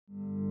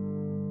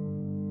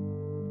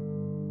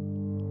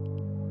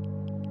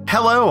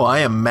Hello,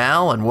 I am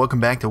Mal, and welcome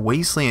back to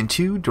Wasteland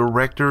 2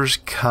 Director's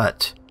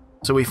Cut.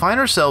 So we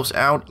find ourselves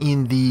out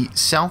in the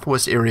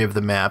southwest area of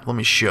the map. Let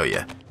me show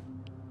you.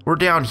 We're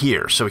down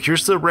here. So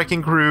here's the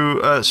Wrecking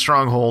Crew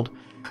stronghold.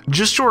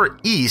 Just to our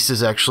east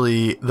is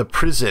actually the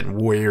prison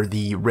where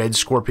the Red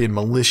Scorpion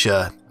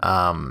Militia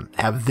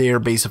have their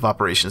base of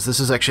operations. This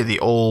is actually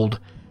the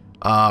old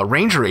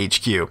Ranger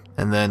HQ.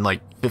 And then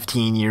like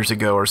 15 years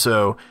ago or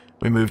so,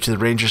 we moved to the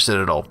Ranger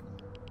Citadel.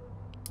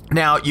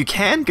 Now, you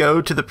can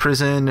go to the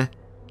prison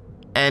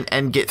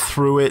and get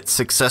through it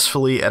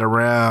successfully at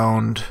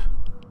around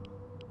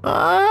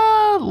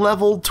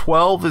level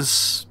 12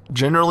 is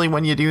generally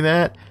when you do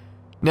that.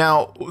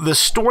 Now, the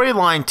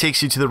storyline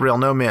takes you to the Rail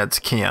Nomads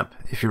camp.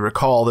 If you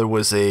recall, there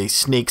was a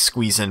snake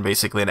squeezing,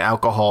 basically an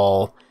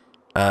alcohol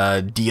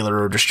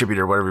dealer or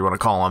distributor, whatever you want to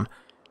call him,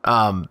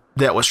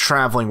 that was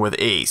traveling with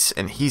Ace,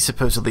 and he's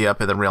supposedly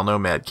up in the Rail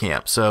Nomad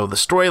camp. So the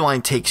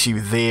storyline takes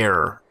you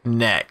there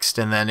next,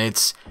 and then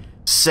it's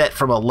set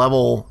from a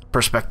level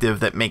perspective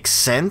that makes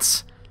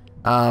sense.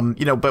 You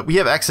know, but we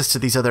have access to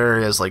these other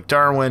areas like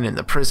Darwin and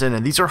the prison,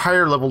 and these are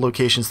higher level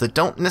locations that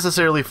don't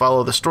necessarily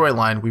follow the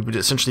storyline. We would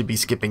essentially be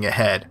skipping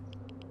ahead.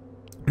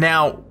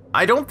 Now,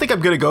 I don't think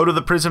I'm going to go to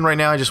the prison right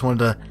now. I just wanted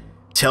to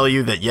tell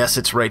you that yes,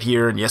 it's right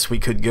here, and yes, we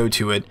could go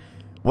to it.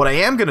 What I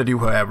am going to do,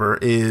 however,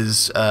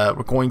 is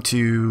we're going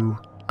to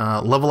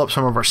level up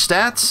some of our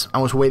stats. I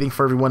was waiting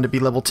for everyone to be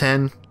level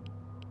 10.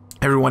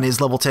 Everyone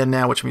is level 10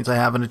 now, which means I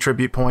have an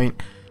attribute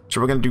point. So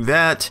we're going to do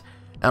that.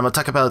 I'm going to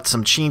talk about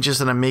some changes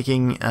that I'm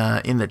making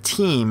in the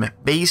team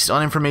based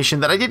on information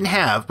that I didn't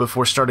have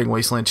before starting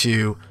Wasteland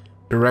 2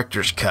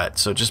 Director's Cut.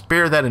 So just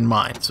bear that in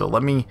mind. So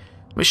let me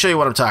show you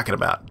what I'm talking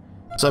about.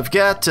 So I've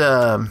got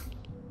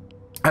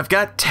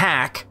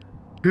Tack,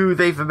 who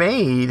they've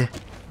made.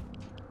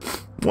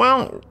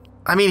 Well,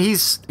 I mean,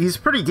 he's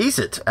pretty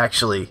decent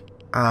actually,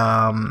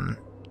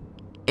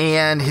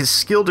 and his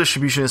skill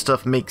distribution and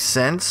stuff makes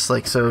sense.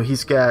 Like, so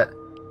he's got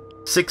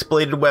 6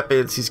 bladed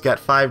weapons, he's got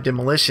 5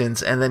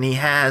 demolitions, and then he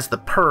has the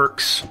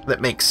perks that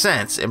make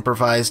sense: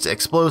 improvised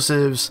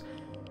explosives,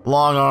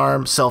 long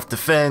arm,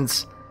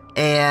 self-defense.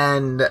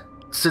 And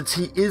since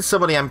he is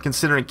somebody I'm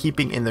considering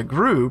keeping in the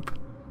group,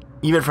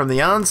 even from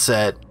the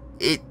onset,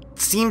 it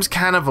seems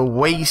kind of a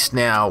waste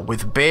now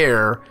with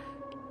Bear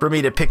for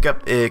me to pick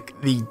up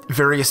the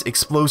various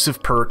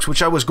explosive perks,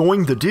 which I was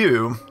going to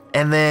do,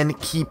 and then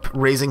keep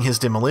raising his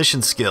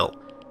demolition skill.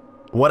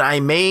 What I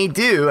may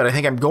do, and I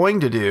think I'm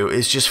going to do,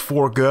 is just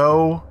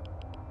forego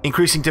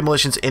increasing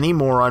demolitions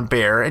anymore on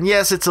Bear. And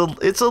yes, it's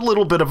a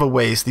little bit of a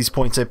waste, these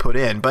points I put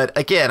in. But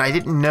again, I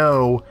didn't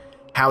know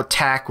how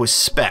Tack was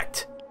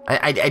spec'd.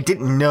 I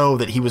didn't know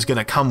that he was going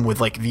to come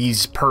with like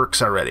these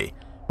perks already,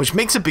 which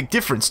makes a big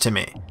difference to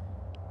me.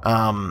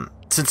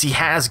 Since he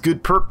has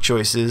good perk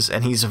choices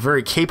and he's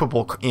very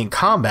capable in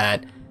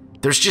combat,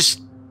 there's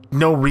just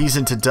no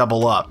reason to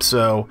double up.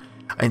 So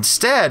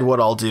instead,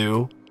 what I'll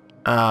do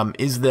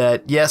is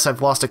that, yes,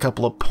 I've lost a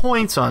couple of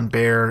points on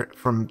Bear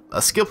from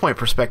a skill point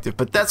perspective,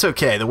 but that's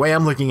okay. The way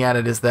I'm looking at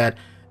it is that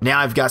now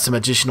I've got some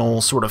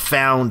additional sort of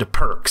found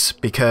perks,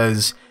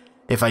 because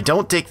if I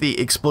don't take the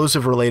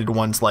explosive related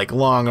ones like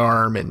long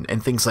arm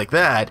and things like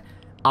that,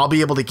 I'll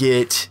be able to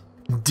get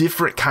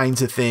different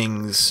kinds of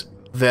things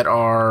that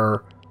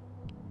are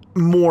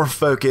more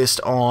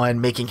focused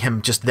on making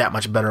him just that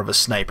much better of a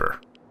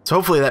sniper. So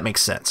hopefully that makes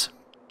sense.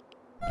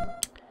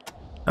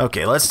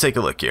 Okay, let's take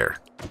a look here.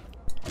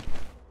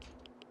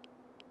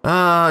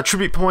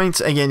 Tribute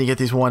points, again, you get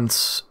these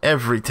once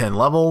every 10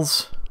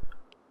 levels.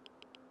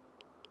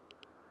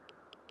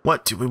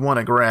 What do we want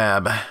to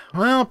grab?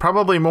 Well,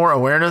 probably more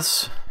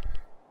awareness.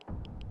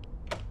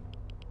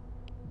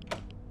 Is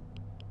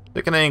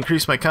it going to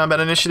increase my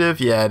combat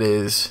initiative? Yeah, it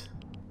is.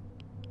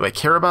 Do I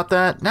care about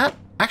that?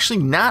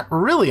 Actually, not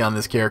really on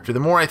this character. The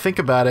more I think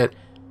about it,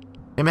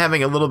 him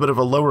having a little bit of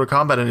a lower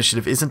combat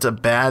initiative isn't a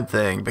bad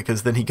thing,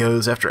 because then he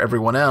goes after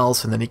everyone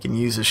else, and then he can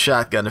use his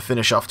shotgun to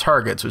finish off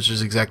targets, which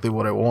is exactly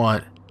what I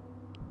want.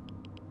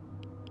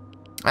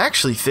 I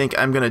actually think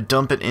I'm going to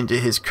dump it into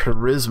his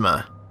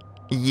charisma.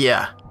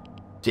 Yeah.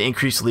 To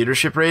increase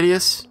leadership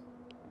radius?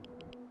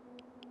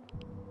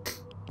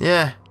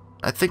 Yeah,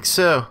 I think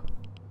so.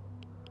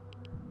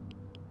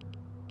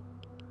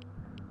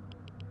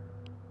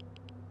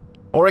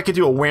 Or I could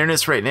do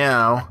awareness right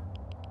now,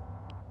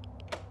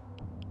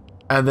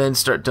 and then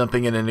start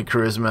dumping it into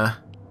charisma.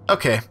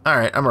 Okay,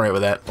 alright, I'm alright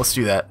with that. Let's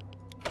do that.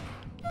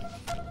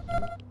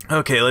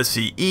 Okay, let's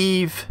see.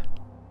 Eve.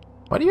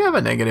 Why do you have a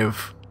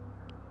negative?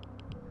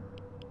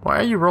 Why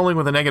are you rolling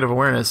with a negative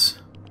awareness?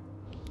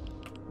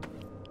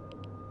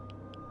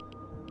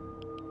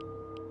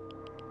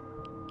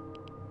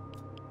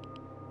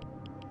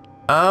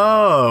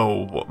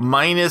 Oh,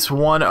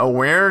 -1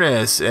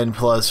 awareness and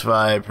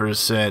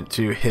 +5%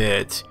 to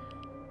hit.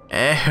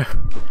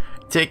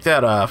 Take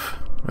that off.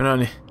 We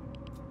don't.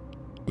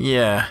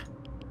 Yeah.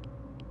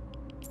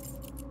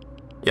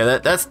 Yeah,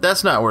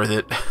 that's not worth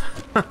it.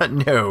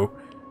 No.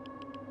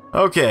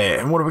 Okay,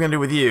 and what are we gonna do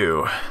with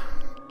you?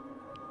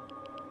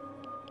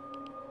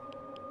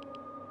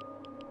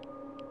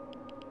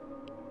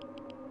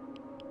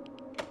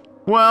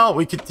 Well,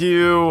 we could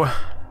do...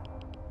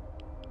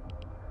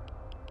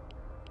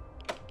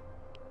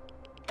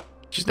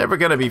 She's never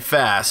gonna be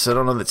fast, so I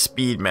don't know that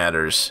speed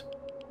matters.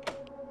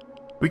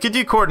 We could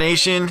do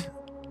coordination,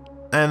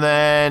 and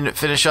then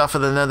finish off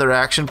with another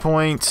action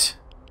point.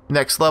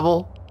 Next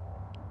level.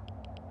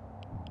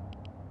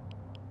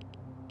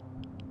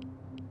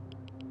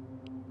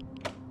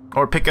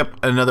 Or pick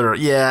up another...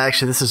 Yeah,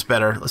 actually, this is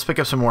better. Let's pick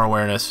up some more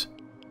awareness.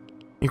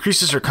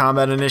 Increases her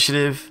combat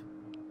initiative.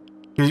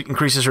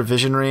 Increases her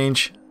vision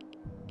range.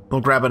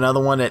 We'll grab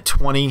another one at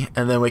 20,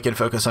 and then we can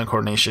focus on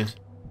coordination.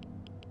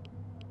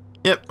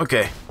 Yep,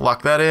 okay.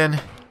 Lock that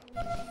in.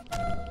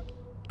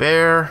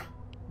 Bear.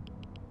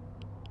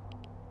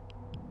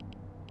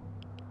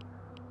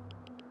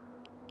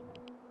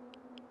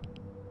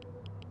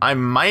 I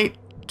might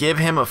give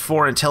him a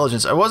 4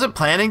 intelligence. I wasn't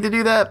planning to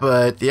do that,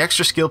 but the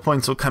extra skill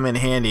points will come in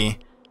handy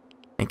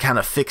and kind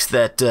of fix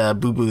that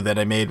boo-boo that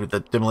I made with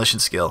the demolition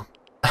skill.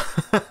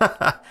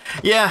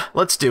 Yeah,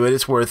 let's do it.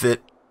 It's worth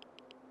it.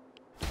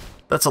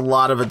 That's a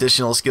lot of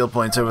additional skill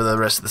points over the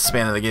rest of the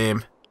span of the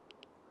game.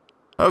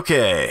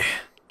 Okay.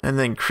 And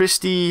then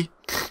Christy.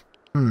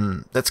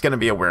 That's going to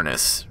be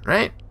awareness,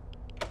 right?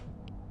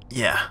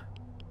 Yeah.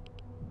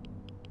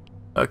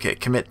 Okay,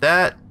 commit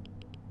that.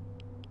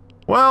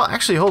 Well,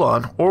 actually, hold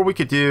on. Or we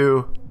could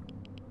do...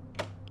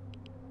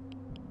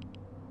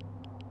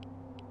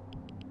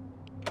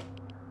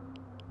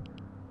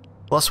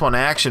 +1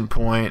 action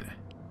point.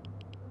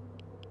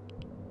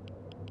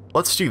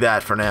 Let's do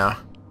that for now.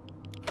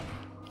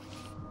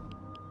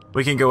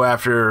 We can go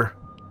after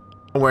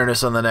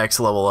awareness on the next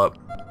level up.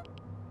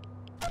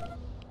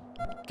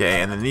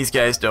 Okay, and then these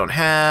guys don't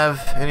have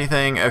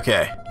anything.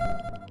 Okay.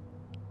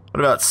 What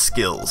about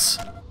skills?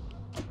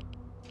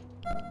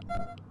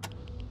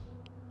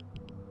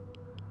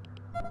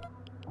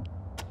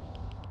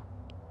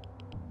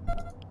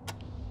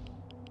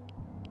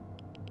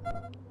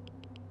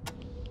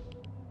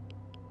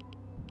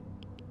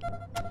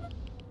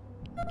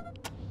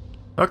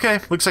 Okay,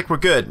 looks like we're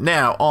good.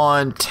 Now,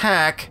 on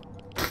tack,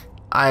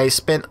 I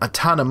spent a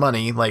ton of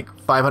money, like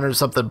 500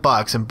 something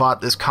bucks, and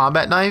bought this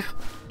combat knife.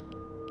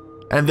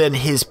 And then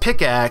his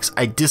pickaxe,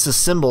 I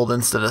disassembled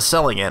instead of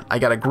selling it. I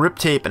got a grip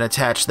tape and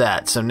attached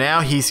that. So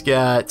now he's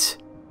got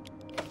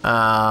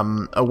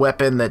a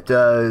weapon that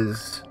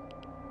does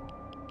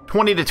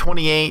 20 to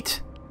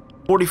 28,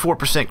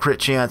 44% crit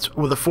chance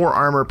with a 4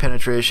 armor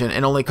penetration,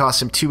 and only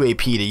costs him 2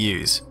 AP to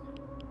use.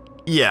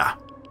 Yeah.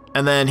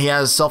 And then he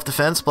has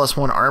self-defense plus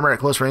 1 armor at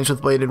close range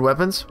with bladed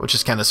weapons, which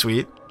is kind of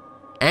sweet.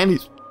 And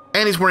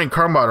he's wearing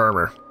combat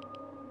armor,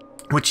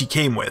 which he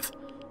came with.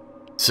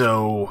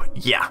 So,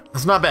 yeah,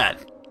 that's not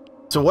bad.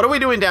 So what are we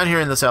doing down here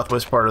in the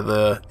southwest part of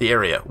the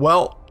area?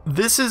 Well,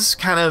 this is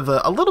kind of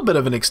a little bit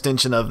of an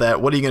extension of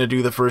that. What are you going to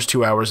do the first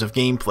 2 hours of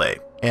gameplay?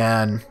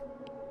 And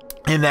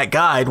in that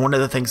guide, one of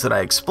the things that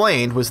I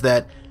explained was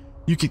that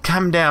you could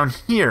come down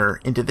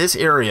here into this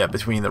area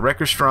between the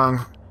Wrecker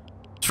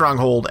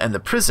Stronghold and the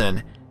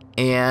prison,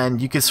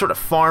 and you could sort of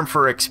farm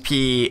for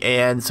XP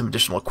and some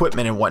additional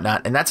equipment and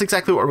whatnot. And that's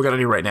exactly what we're going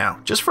to do right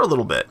now, just for a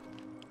little bit.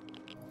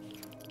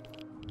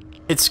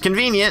 It's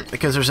convenient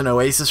because there's an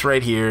oasis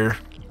right here,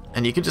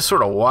 and you can just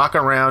sort of walk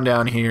around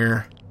down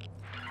here.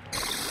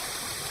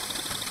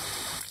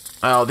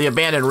 Oh, the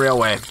abandoned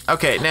railway.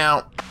 Okay,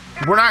 now,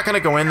 we're not going to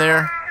go in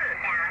there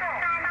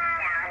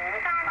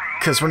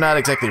because we're not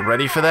exactly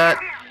ready for that.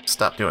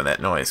 Stop doing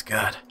that noise,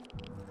 God.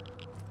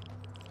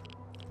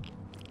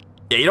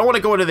 Yeah, you don't want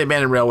to go into the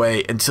abandoned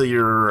railway until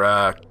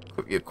you're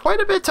quite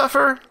a bit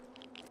tougher.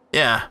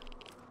 Yeah.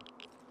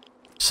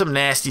 Some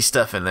nasty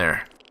stuff in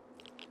there.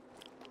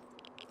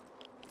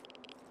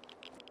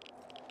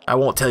 I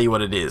won't tell you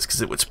what it is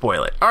because it would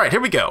spoil it. Alright, here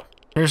we go.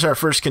 Here's our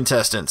first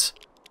contestants.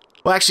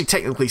 Well, actually,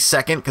 technically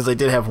second, because I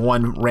did have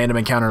one random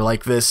encounter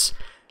like this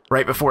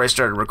right before I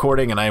started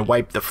recording, and I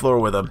wiped the floor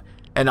with them.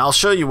 And I'll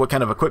show you what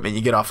kind of equipment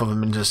you get off of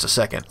them in just a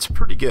second. It's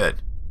pretty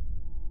good.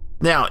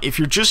 Now, if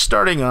you're just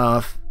starting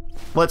off,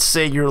 let's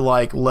say you're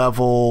like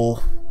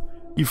level...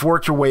 You've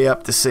worked your way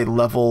up to, say,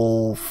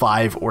 level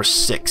 5 or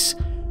 6.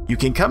 You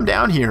can come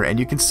down here, and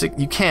you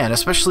can,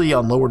 especially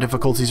on lower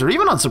difficulties, or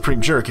even on Supreme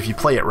Jerk if you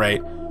play it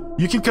right,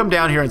 you can come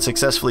down here and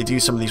successfully do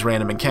some of these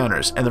random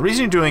encounters. And the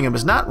reason you're doing them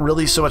is not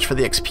really so much for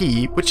the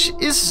XP, which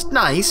is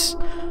nice,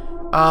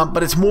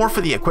 but it's more for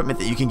the equipment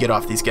that you can get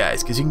off these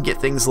guys. Because you can get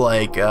things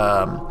like, you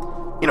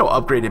know,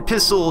 upgraded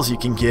pistols. You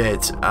can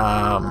get,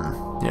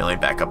 let me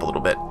back up a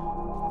little bit.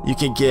 You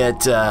can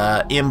get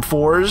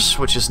M4s,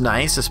 which is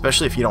nice,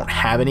 especially if you don't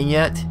have any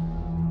yet.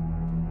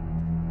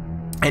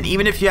 And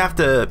even if you have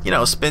to, you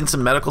know, spend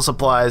some medical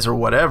supplies or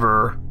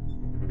whatever,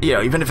 you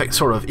know, even if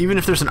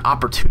there's an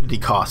opportunity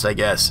cost, I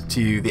guess,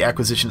 to the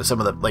acquisition of some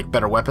of the like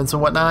better weapons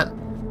and whatnot,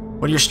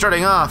 when you're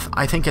starting off,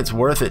 I think it's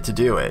worth it to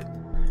do it.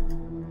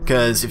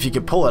 Because if you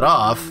can pull it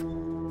off,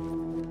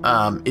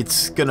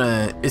 it's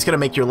gonna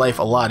make your life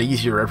a lot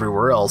easier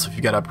everywhere else if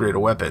you got upgraded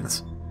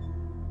weapons.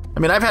 I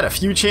mean, I've had a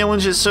few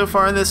challenges so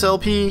far in this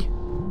LP,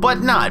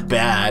 but not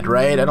bad,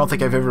 right? I don't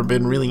think I've ever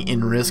been really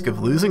in risk of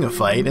losing a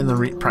fight, and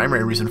the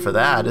primary reason for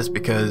that is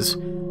because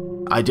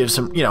I did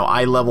some, you know,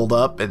 I leveled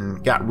up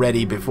and got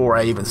ready before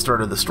I even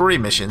started the story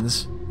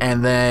missions.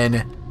 And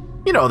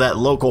then, you know, that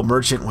local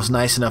merchant was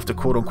nice enough to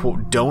quote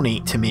unquote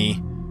donate to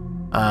me.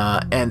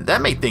 And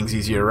that made things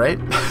easier, right?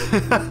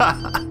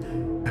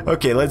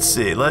 Okay, let's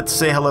see. Let's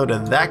say hello to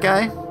that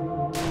guy.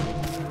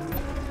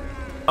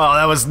 Oh,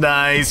 that was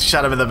nice.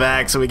 Shot him in the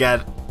back, so we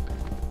got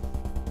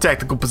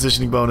tactical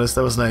positioning bonus.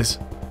 That was nice.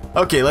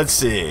 Okay, let's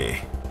see.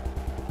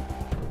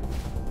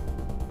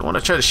 I want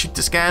to try to shoot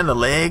this guy in the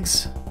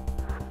legs.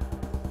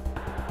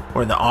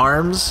 Or in the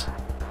arms.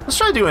 Let's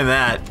try doing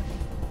that.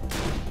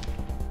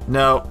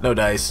 No, no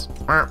dice.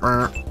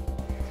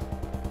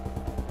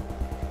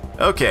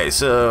 Okay,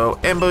 so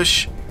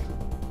ambush.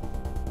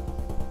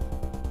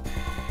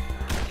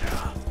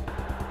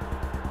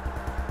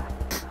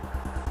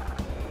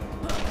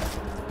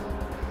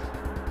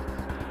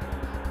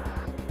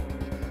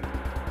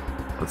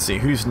 Let's see,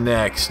 who's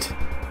next?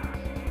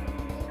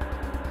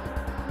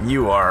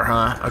 You are,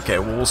 huh? Okay,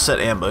 well, we'll set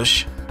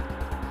ambush.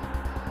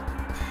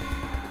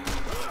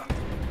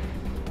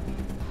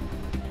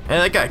 Hey,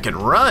 that guy can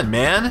run,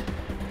 man.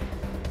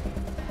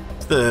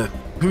 It's the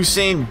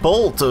Usain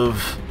Bolt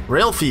of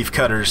rail thief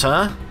cutters,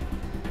 huh?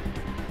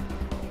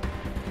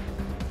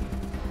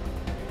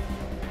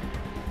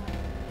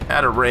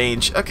 Out of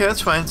range. Okay,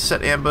 that's fine.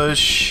 Set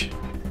ambush.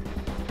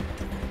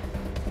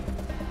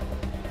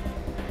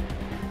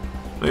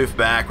 Move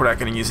back. We're not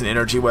going to use an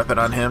energy weapon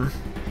on him.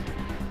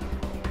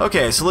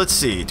 Okay, so let's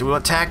see. Do we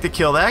want attack to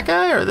kill that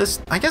guy or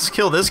this? I guess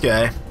kill this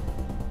guy.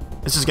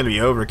 This is going to be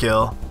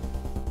overkill.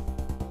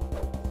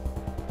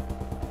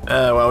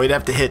 Well, we'd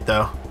have to hit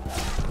though.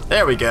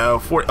 There we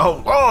go.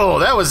 Oh,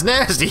 that was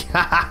nasty.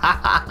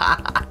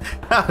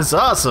 That was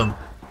awesome.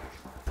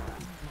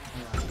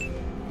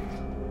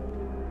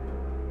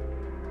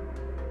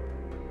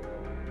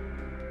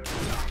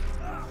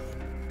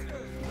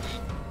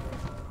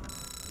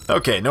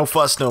 Okay, no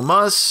fuss, no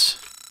muss.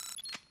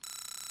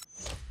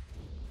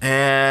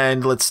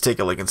 And let's take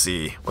a look and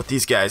see what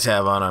these guys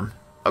have on them.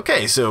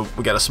 Okay, so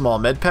we got a small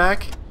med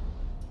pack.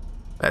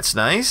 That's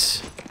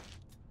nice.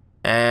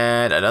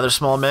 And another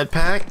small med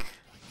pack.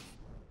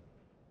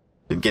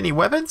 Didn't get any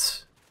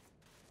weapons?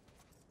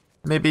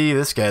 Maybe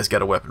this guy's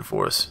got a weapon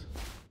for us.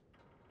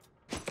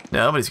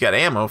 No, but he's got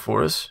ammo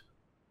for us.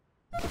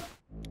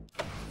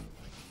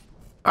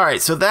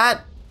 Alright, so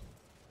that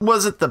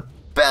wasn't the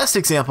best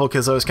example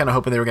because I was kind of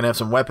hoping they were going to have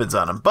some weapons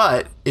on them.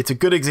 But it's a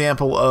good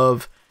example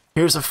of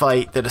here's a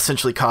fight that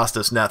essentially cost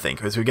us nothing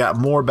because we got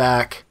more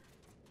back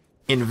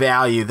in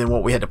value than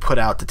what we had to put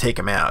out to take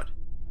them out.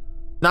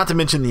 Not to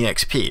mention the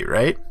XP,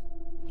 right?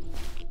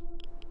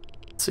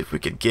 Let's see if we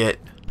can get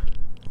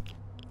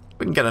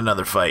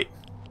another fight.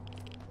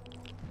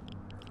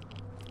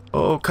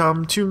 Oh,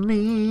 come to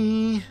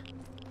me,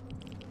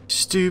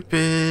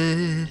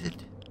 stupid.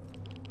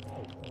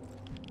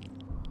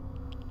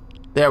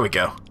 There we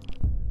go.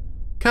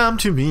 Come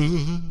to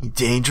me,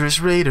 dangerous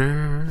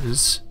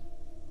raiders.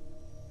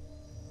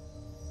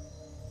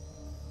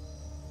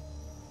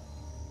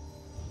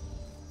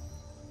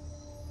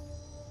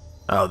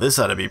 Oh, this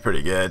ought to be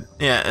pretty good.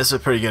 Yeah, it's a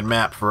pretty good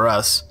map for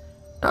us.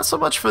 Not so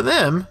much for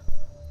them.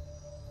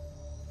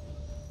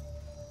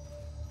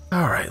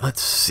 Alright,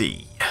 let's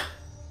see.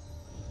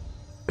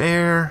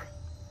 Bear.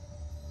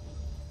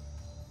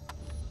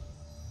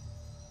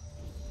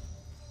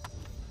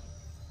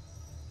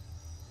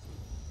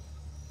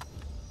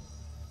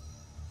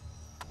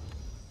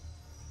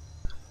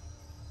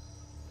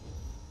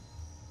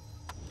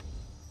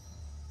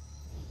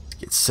 Let's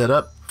get set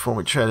up before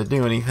we try to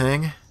do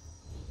anything.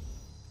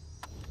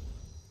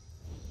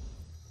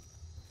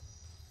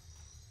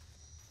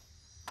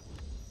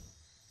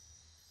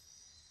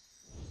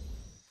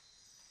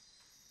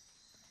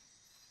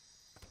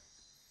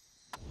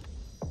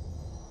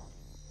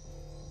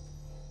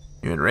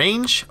 You in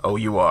range? Oh,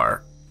 you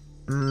are.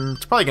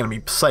 It's probably going to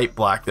be sight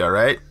block though,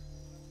 right?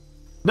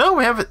 No,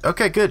 we have it.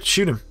 Okay, good.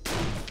 Shoot him.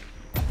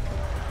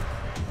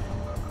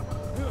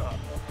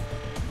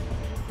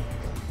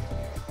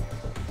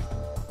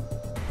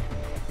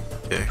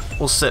 Okay,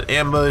 we'll set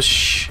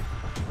ambush.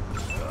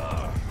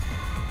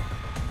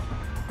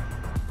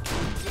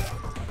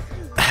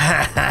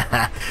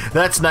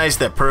 That's nice,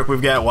 that perk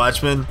we've got,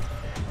 Watchman.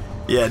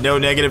 Yeah, no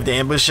negative to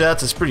ambush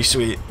shots. It's pretty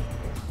sweet.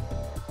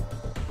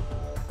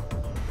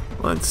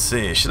 Let's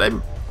see, should I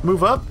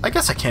move up? I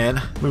guess I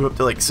can. Move up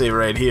to, like, say,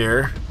 right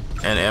here.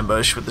 And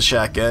ambush with the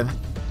shotgun.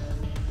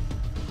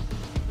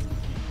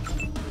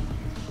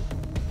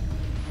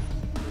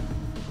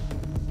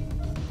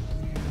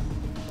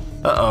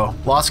 Uh-oh.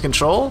 Lost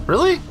control?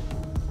 Really?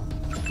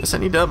 Guess I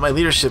need to up my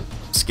leadership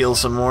skills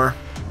some more.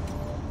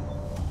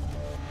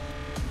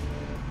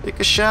 Take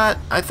a shot?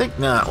 I think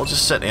not. We'll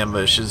just set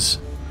ambushes.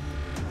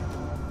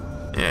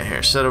 Yeah,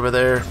 here. Set over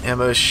there.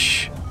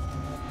 Ambush.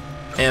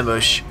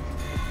 Ambush.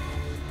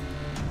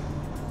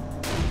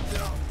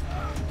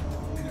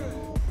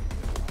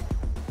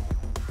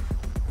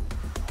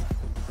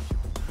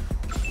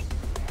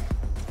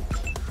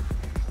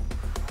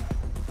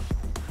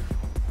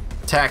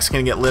 Attack's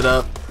gonna get lit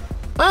up.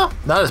 Well,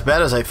 not as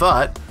bad as I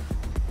thought.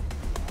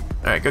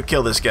 Alright, go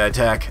kill this guy,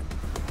 Tack.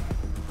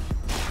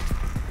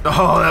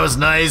 Oh, that was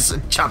nice.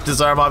 Chopped his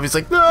arm off. He's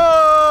like,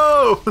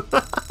 no!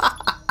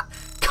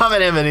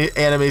 Combat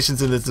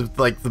animations in this is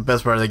like the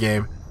best part of the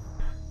game.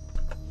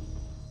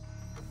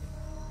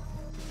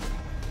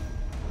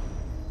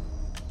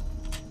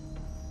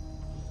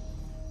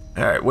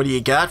 Alright, what do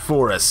you got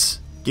for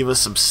us? Give us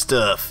some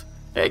stuff.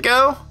 There you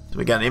go. So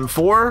we got an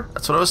M4.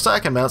 That's what I was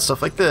talking about.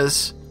 Stuff like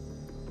this.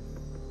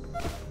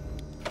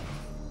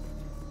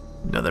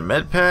 Another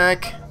med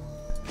pack.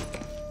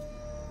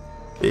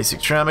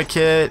 Basic trauma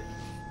kit.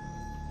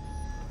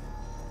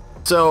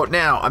 So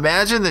now,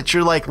 imagine that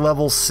you're like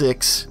level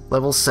 6,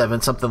 level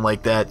 7, something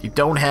like that. You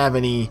don't have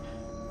any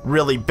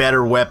really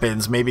better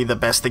weapons. Maybe the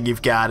best thing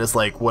you've got is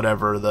like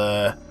whatever,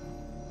 the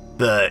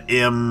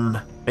M...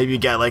 Maybe you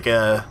got like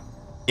a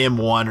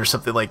M1 or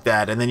something like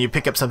that. And then you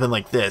pick up something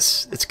like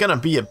this. It's going to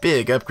be a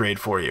big upgrade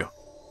for you.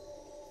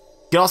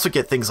 You can also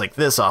get things like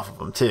this off of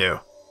them too.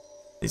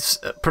 These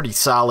pretty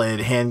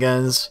solid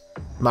handguns.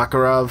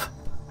 Makarov.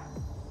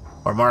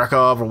 Or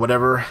Markov or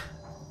whatever.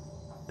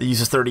 It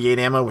uses 38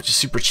 ammo, which is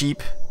super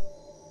cheap.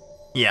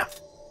 Yeah.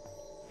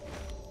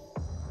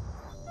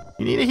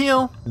 You need a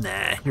heal?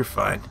 Nah, you're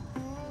fine.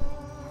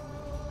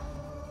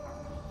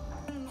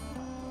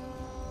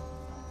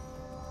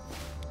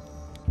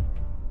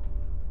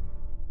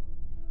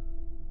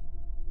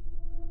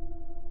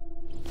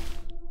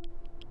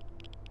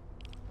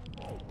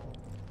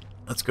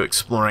 Let's go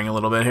exploring a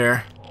little bit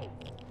here.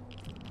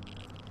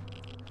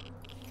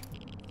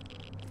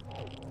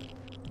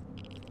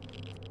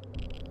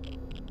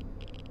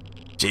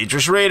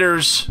 Dangerous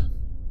raiders.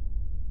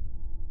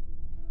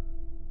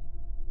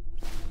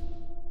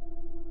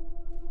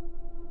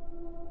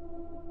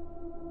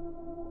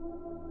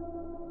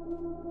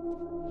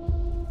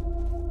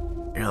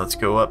 Here, let's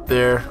go up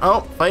there.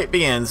 Oh, fight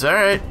begins. All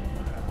right.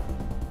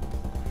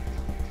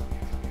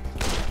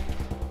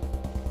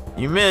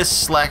 You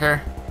missed,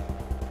 slacker.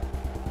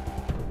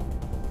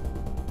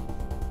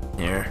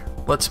 Here,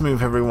 let's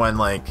move everyone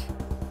like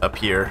up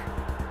here.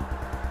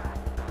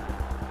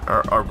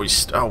 Are we?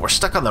 Oh, we're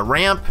stuck on the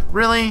ramp?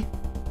 Really?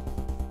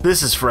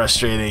 This is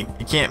frustrating.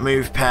 You can't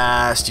move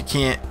past. You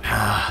can't.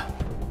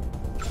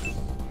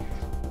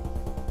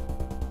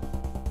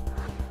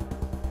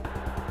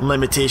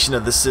 Limitation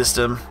of the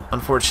system,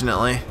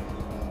 unfortunately.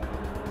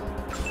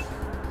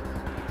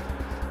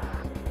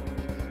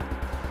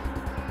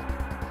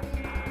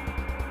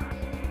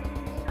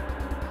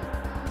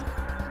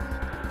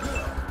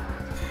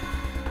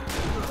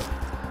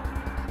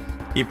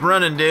 Keep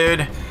running,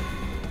 dude.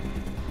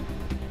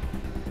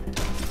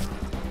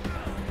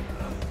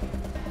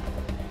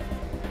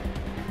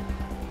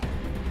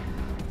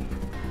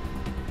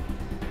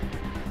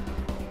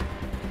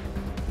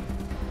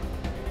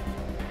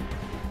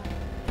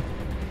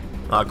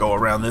 I'll go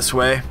around this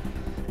way.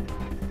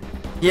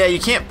 Yeah, you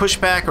can't push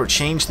back or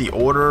change the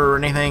order or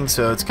anything,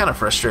 so it's kind of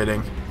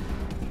frustrating.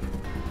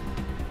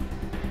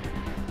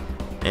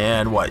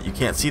 And what? You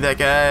can't see that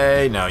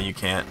guy? No, you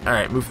can't.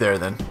 Alright, move there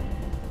then.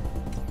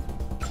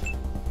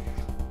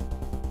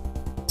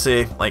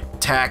 See, like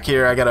Tack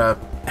here, I gotta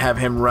have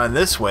him run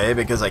this way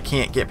because I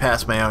can't get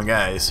past my own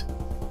guys.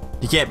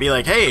 You can't be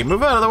like, hey,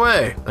 move out of the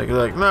way. Like, you're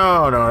like,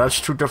 no, that's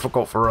too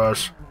difficult for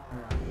us.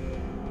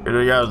 Get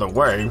out of the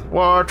way.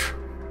 What?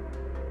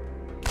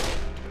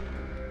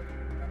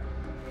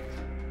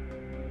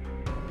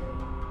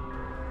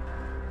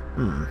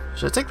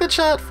 Should I take that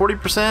shot?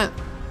 40%?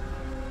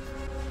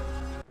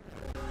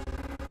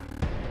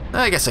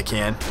 I guess I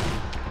can.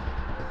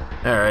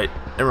 Alright,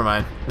 never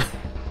mind.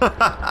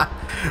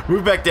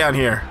 Move back down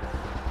here.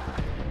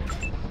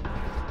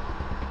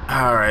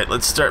 Alright,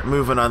 let's start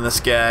moving on this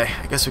guy.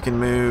 I guess we can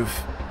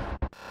move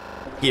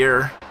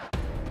here.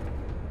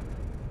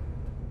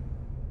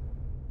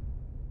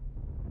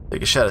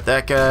 Take a shot at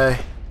that guy.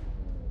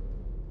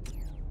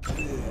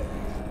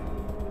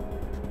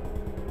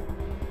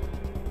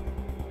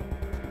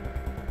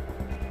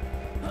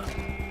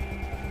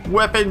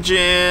 Weapon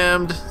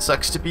jammed.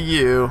 Sucks to be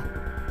you.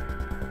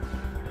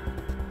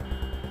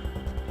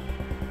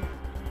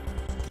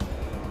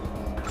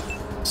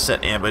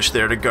 Set ambush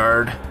there to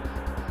guard.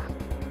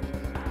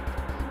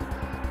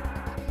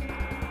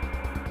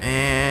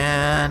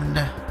 And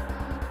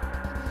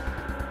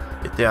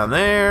get down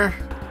there.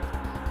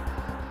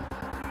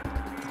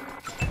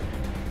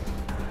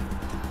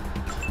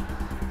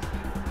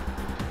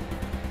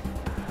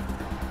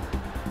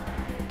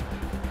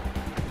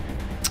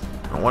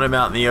 I want him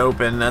out in the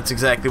open. That's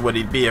exactly what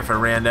he'd be if I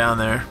ran down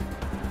there.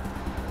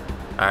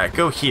 Alright,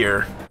 go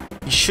here.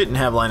 He shouldn't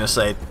have line of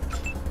sight.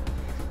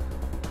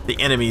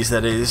 The enemies,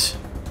 that is.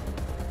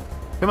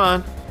 Come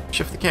on.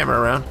 Shift the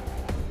camera around.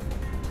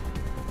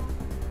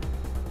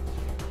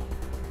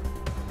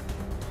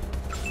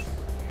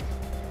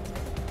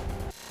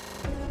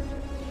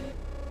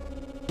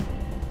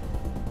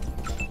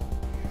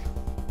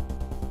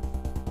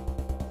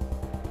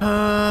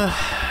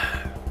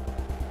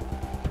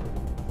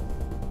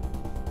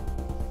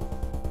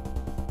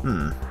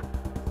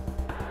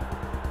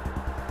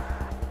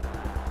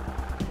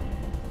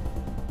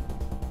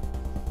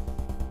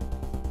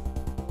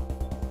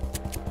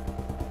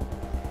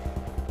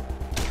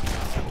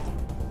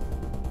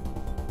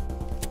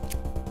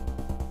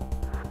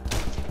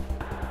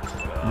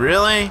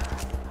 Really?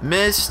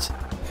 Missed?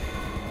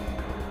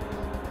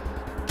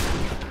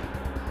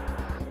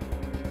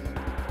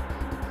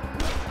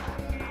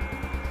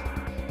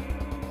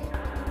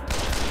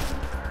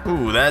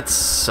 Ooh, that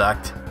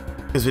sucked.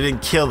 Because we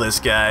didn't kill this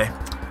guy.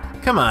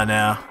 Come on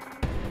now.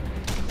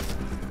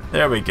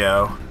 There we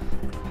go.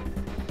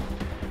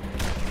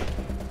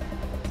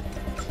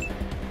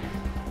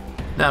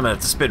 Now I'm gonna have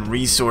to spend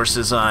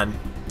resources on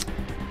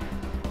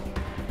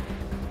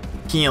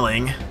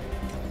healing.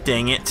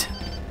 Dang it.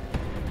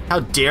 How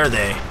dare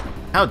they?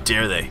 How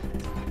dare they?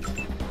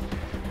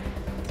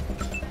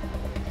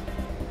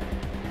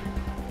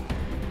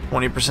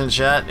 %,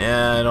 shot?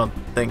 Yeah, I don't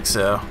think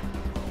so.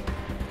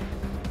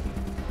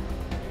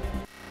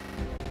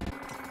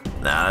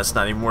 Nah, that's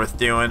not even worth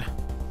doing.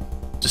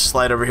 Just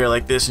slide over here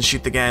like this and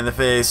shoot the guy in the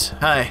face.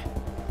 Hi.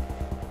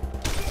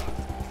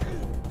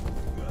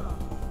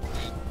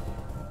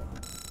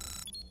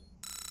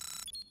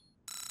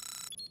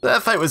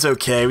 That fight was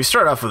okay. We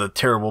started off with a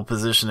terrible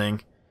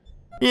positioning.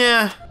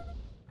 Yeah,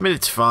 I mean,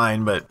 it's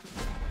fine, but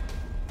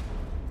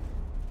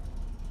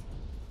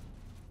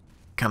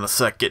kind of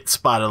suck getting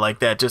spotted like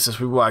that just as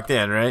we walked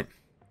in, right?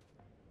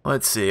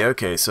 Let's see.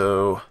 Okay,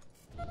 so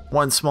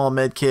one small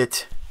med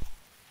kit.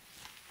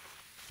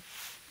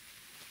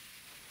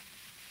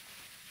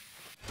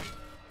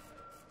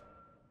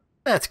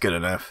 That's good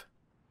enough.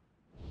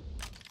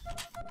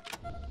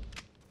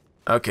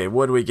 Okay,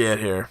 what do we get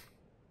here?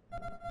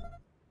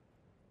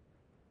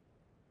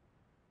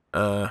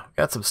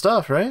 Got some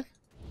stuff, right?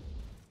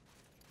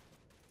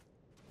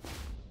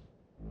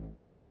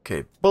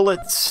 Okay,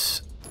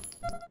 bullets.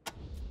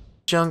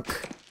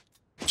 Junk.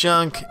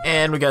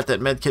 And we got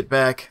that med kit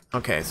back.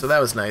 Okay, so that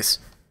was nice.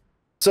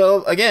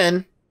 So,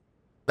 again,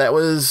 that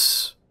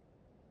was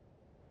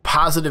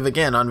positive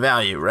again on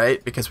value,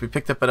 right? Because we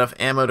picked up enough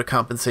ammo to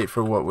compensate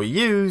for what we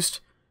used,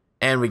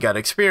 and we got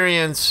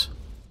experience,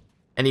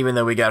 and even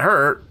though we got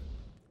hurt,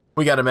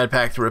 we got a med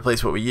pack to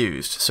replace what we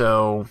used.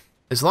 So,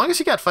 as long as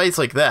you got fights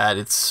like that,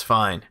 it's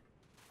fine.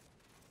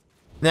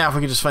 Now, if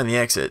we can just find the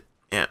exit,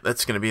 yeah,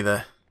 that's going to be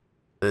the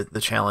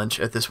challenge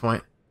at this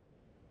point.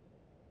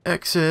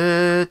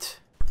 Exit.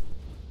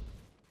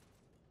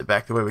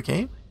 Back the way we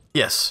came?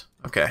 Yes.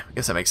 Okay, I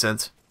guess that makes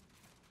sense.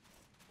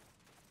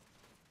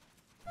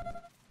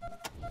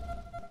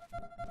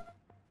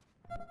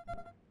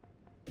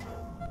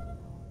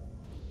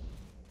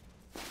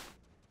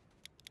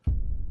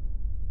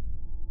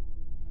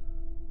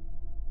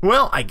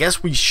 Well, I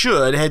guess we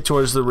should head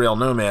towards the Rail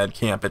Nomad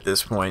camp at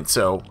this point,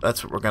 so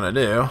that's what we're gonna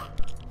do.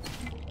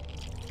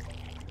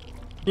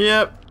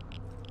 Yep.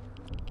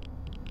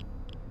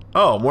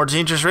 Oh, more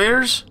dangerous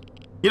raiders?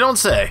 You don't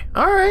say.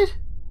 Alright.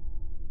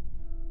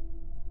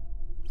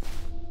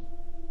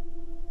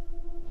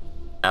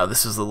 Now,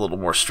 this is a little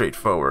more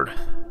straightforward.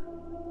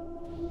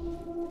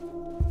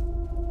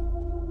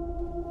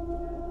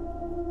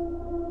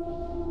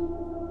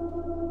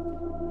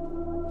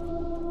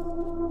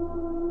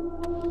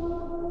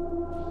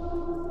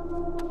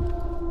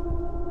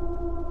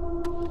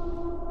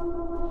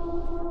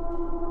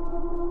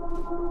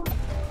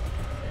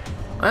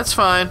 That's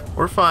fine.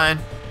 We're fine.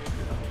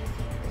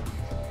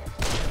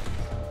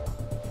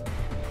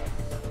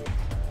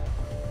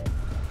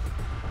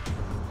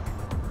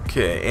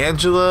 Okay,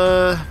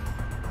 Angela.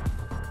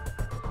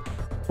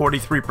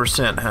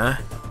 43%, huh?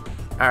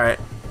 Alright.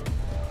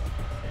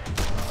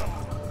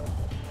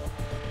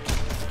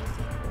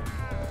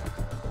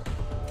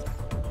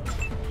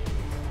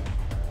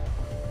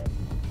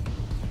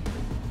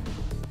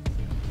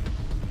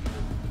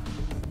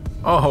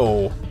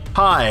 Oh,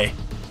 hi.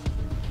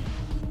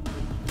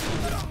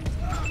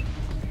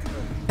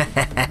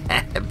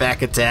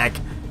 Back attack.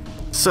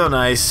 So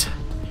nice.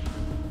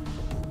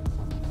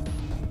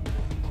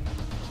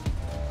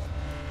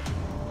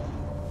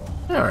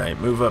 Alright,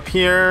 move up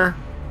here.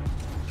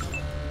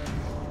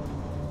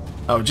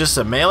 Oh, just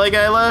a melee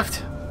guy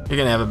left? You're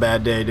gonna have a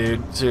bad day,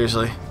 dude.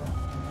 Seriously.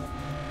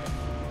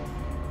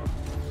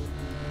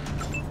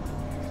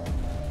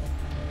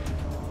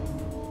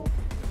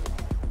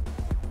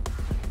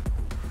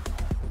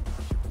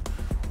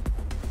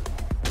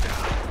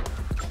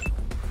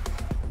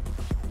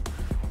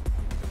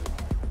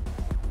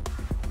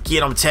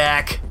 Get him,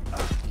 Tack.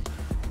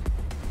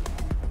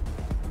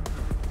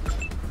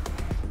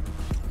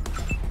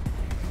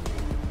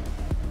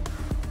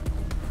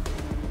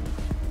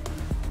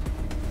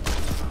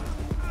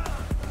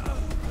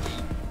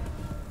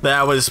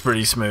 That was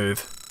pretty smooth.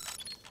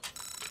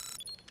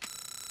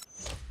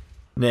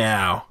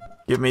 Now,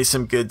 give me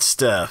some good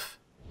stuff.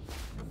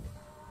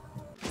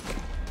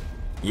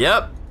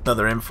 Yep,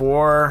 another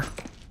M4.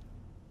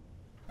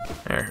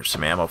 There's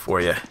some ammo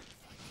for you.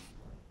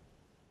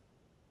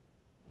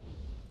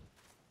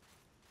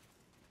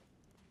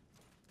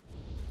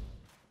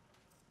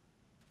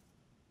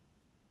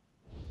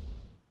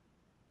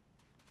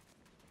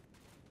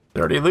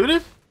 Already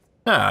looted?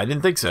 Ah, I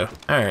didn't think so.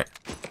 Alright.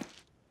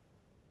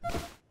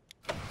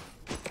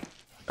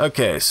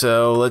 Okay,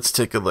 so let's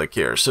take a look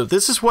here. So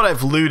this is what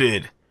I've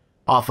looted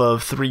off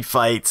of 3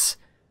 fights.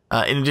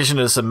 in addition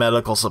to some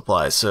medical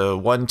supplies. So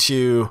 1,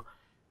 2,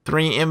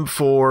 3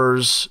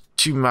 M4s,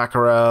 2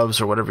 Makarovs,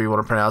 or whatever you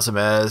want to pronounce them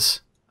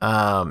as.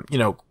 You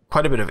know,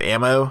 quite a bit of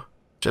ammo,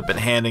 which I've been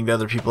handing to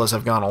other people as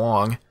I've gone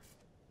along.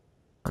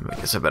 I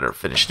guess I better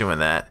finish doing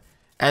that.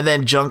 And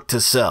then junk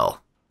to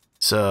sell.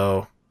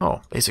 So,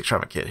 oh, basic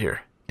trauma kit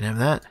here. You can have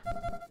that.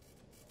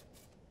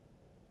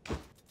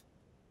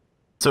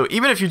 So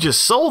even if you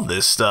just sold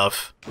this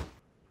stuff,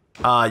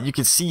 you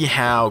can see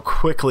how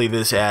quickly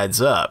this adds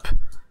up.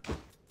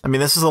 I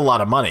mean, this is a lot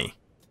of money.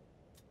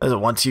 There's a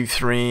 1, 2,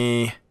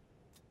 3.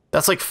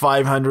 That's like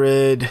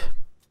 500.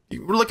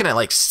 We're looking at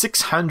like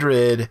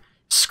 600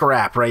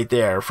 scrap right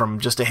there from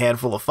just a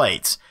handful of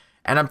fights.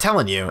 And I'm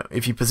telling you,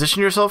 if you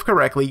position yourself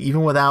correctly,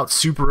 even without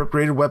super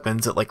upgraded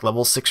weapons at like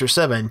level 6 or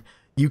 7,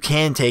 you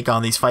can take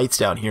on these fights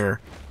down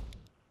here.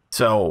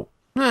 So,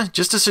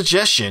 just a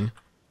suggestion.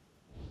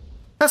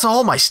 That's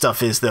all my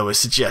stuff is, though, is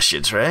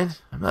suggestions,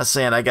 right? I'm not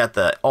saying I got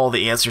all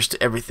the answers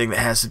to everything that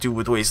has to do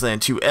with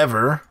Wasteland 2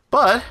 ever,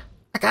 but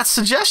I got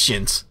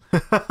suggestions.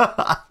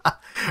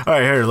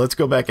 Alright, here, let's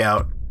go back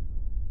out.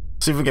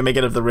 See if we can make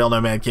it up the Rail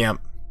Nomad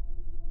camp.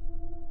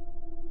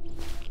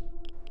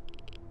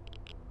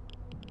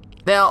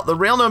 Now, the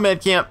Rail Nomad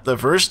camp, the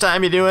first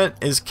time you do it,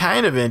 is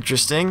kind of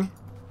interesting.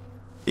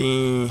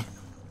 The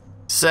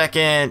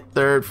second,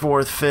 third,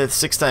 fourth, fifth,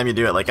 sixth time you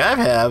do it, like I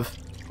have,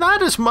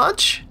 not as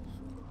much.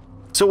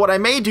 So what I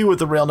may do with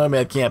the Rail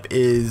Nomad camp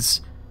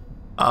is,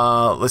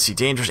 let's see,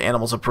 dangerous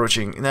animals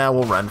approaching. Nah,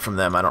 we'll run from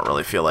them. I don't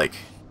really feel like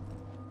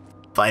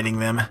fighting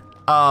them.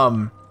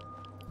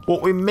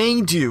 What we may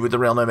do with the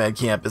Rail Nomad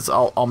camp is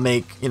I'll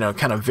make, you know,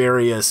 kind of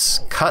various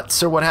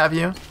cuts or what have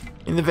you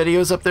in the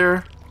videos up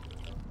there.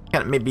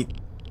 Kind of maybe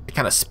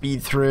kind of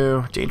speed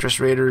through dangerous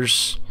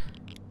raiders.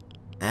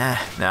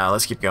 No,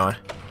 let's keep going.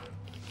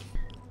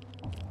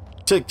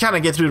 To kind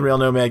of get through the Rail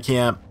Nomad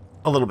camp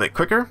a little bit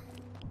quicker.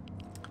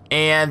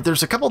 And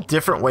there's a couple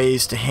different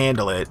ways to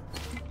handle it.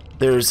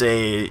 There's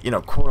a, you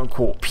know,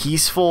 quote-unquote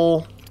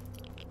peaceful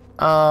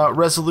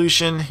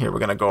resolution. Here, we're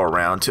going to go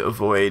around to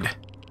avoid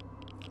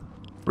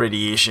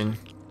radiation.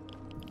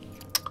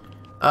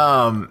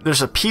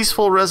 There's a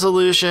peaceful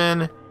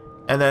resolution,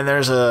 and then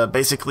there's a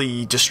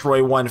basically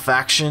destroy one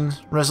faction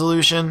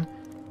resolution.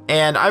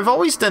 And I've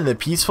always done the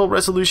peaceful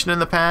resolution in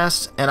the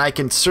past, and I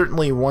can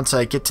certainly, once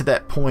I get to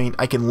that point,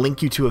 I can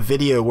link you to a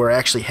video where I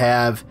actually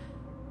have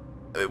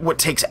what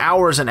takes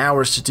hours and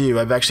hours to do.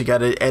 I've actually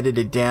got it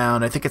edited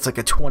down. I think it's like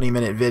a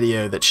 20-minute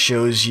video that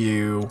shows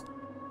you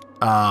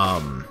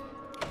how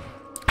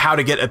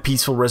to get a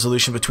peaceful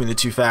resolution between the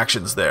two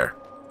factions there.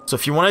 So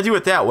if you want to do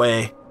it that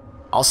way,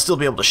 I'll still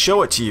be able to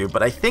show it to you,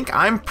 but I think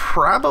I'm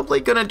probably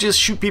going to just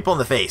shoot people in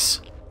the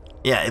face.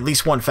 Yeah, at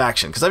least one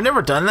faction, because I've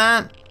never done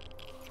that.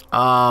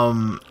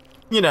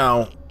 You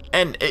know,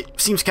 and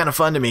it seems kind of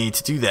fun to me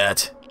to do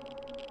that.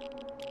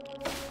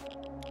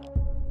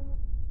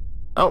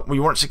 Oh, we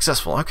weren't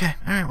successful. Okay,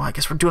 alright, well, I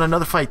guess we're doing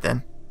another fight then.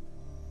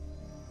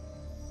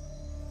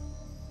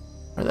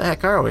 Where the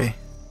heck are we?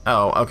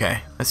 Oh,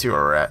 okay, let's see where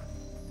we're at.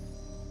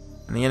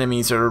 And the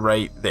enemies are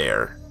right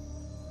there.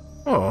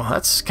 Oh,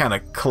 that's kind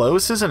of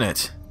close, isn't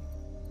it?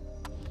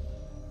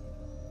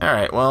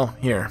 Alright, well,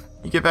 here.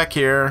 You get back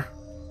here.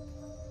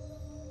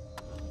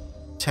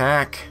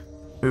 Attack.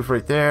 Move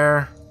right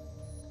there.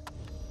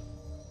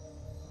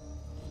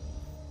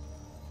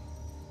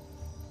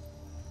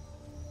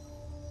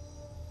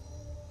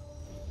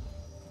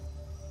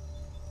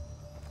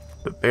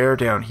 The bear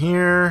down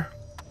here.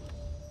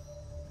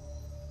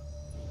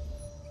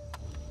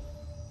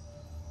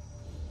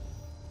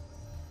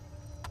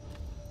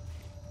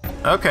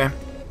 Okay.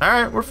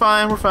 Alright, we're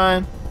fine, we're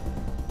fine.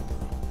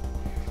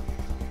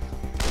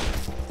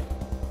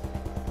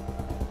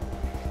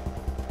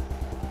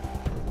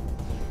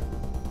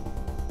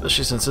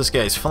 Especially since this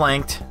guy's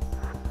flanked.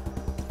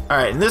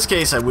 Alright, in this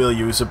case I will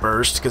use a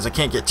burst, because I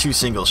can't get 2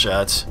 single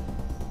shots.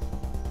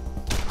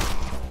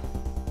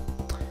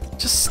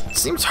 Just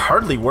seems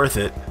hardly worth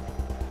it.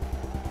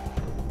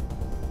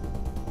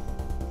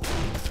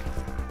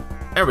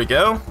 There we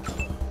go.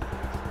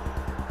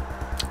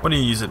 What do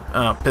you use it?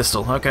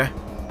 Pistol, okay.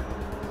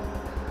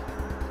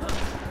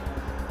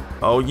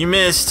 Oh, you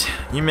missed.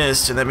 You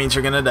missed, and that means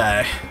you're gonna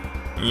die.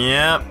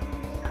 Yep.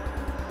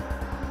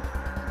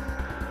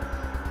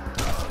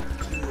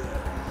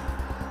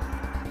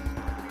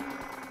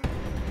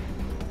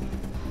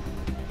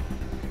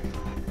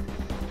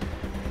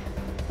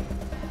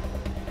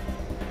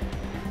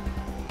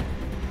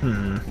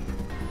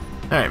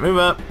 Alright, move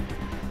up.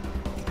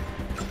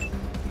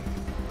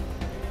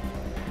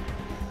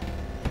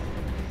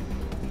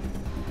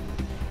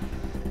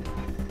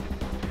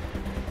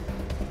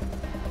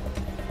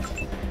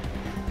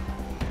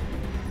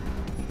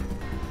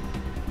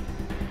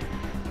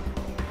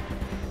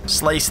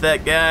 Slice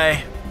that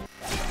guy.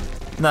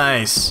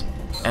 Nice.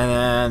 And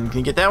then, can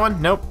you get that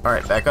one? Nope.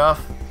 Alright, back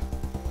off.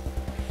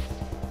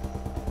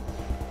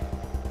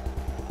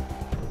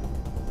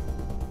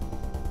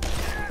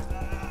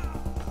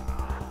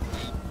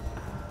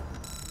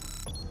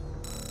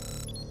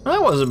 Well,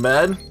 that wasn't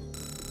bad.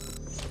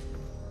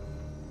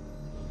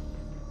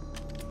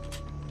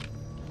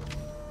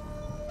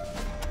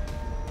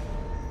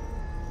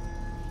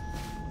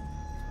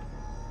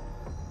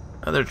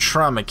 Another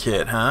trauma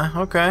kit, huh?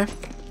 Okay.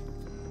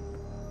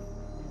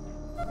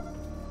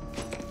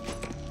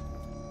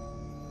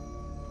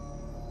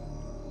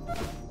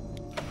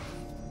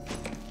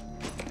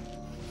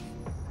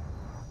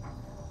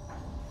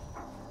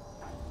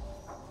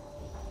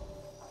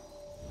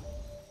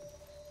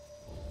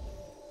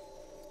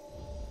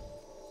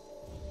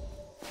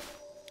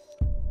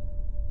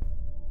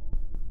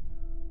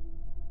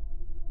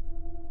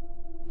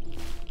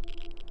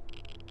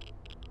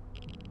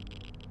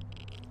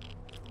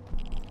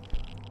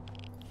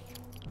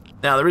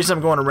 Now, the reason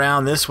I'm going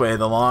around this way,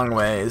 the long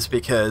way, is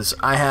because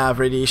I have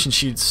radiation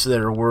sheets that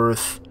are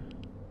worth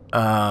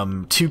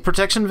 2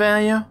 protection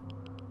value.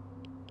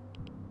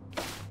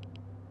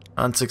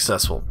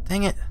 Unsuccessful.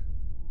 Dang it.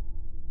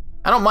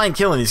 I don't mind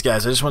killing these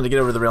guys. I just wanted to get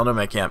over to the Rail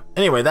Nomad camp.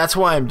 Anyway, that's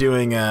why I'm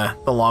doing the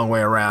long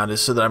way around,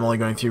 is so that I'm only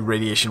going through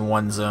radiation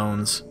 1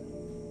 zones.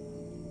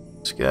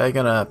 This guy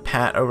gonna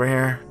pat over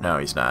here? No,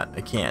 he's not.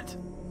 I can't.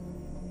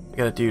 I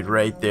got a dude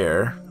right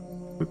there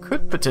who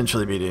could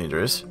potentially be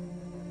dangerous.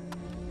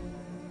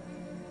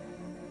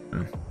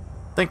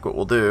 I think what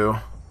we'll do,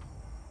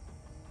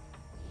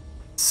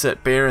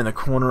 set bear in the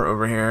corner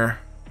over here,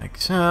 like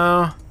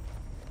so.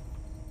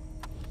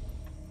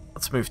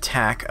 Let's move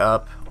tack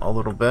up a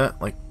little bit,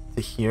 like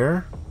to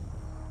here.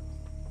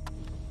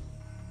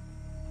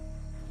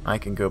 I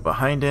can go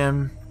behind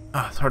him.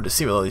 Oh, it's hard to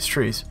see with all these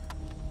trees.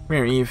 Come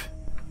here, Eve.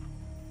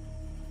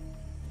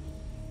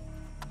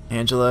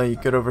 Angela, you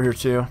good over here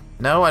too?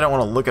 No, I don't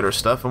want to look at her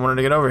stuff. I wanted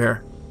to get over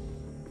here.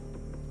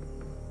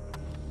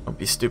 Don't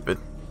be stupid.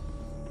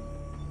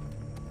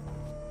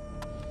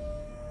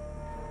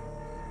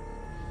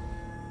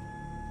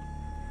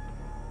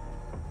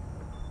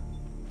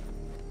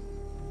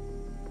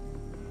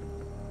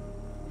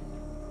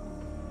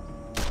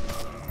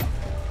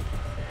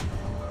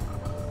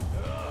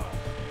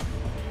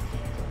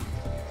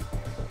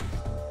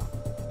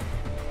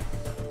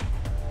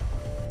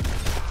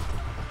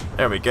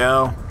 There we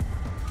go.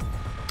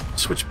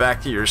 Switch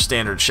back to your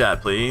standard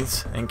shot,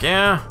 please. Thank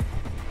you.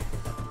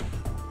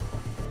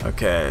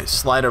 Okay,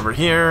 slide over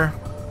here.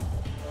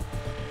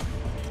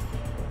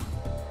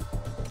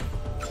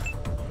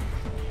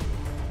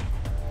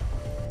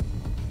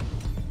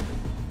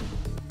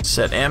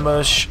 Set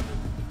ambush.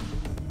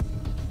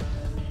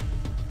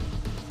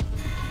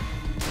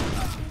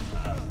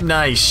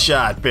 Nice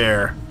shot,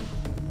 bear.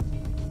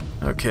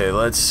 Okay,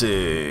 let's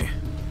see.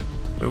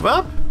 Move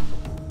up?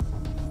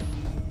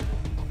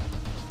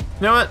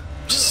 You know what?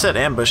 Just set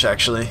ambush,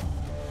 actually.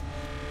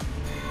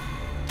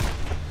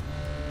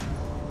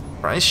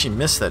 Surprised she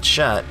missed that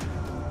shot.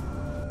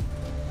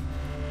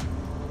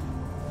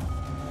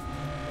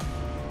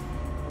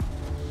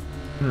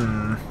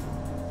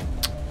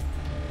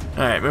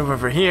 Alright, move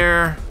over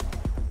here.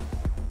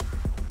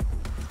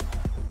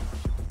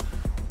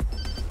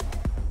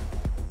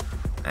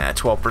 Ah,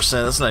 12%.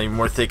 That's not even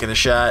worth taking a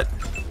shot.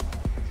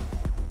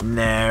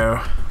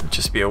 No. It'd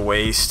just be a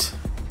waste.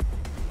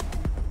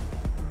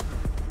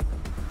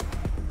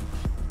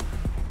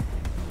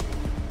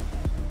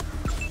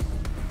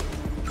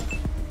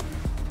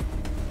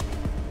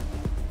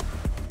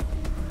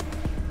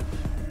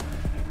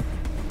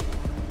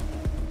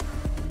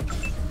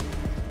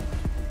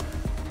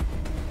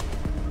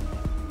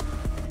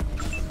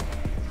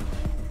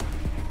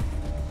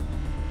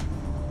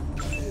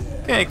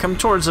 Okay, come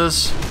towards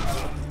us.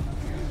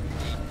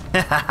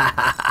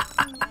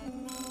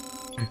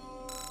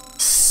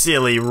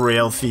 Silly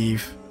rail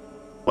thief.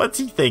 What's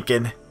he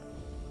thinking?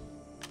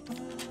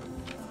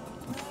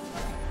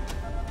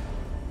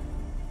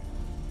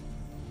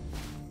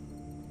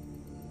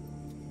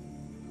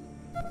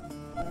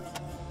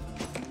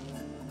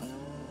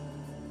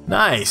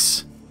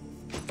 Nice.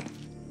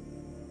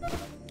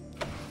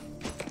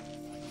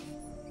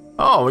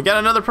 Oh, we got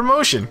another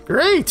promotion.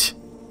 Great.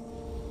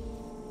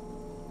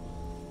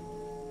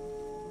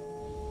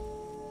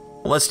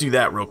 Let's do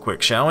that real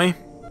quick, shall we?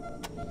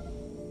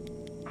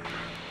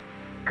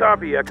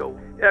 Copy, Echo.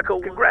 Echo,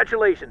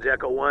 congratulations,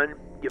 Echo 1.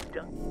 You've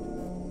done.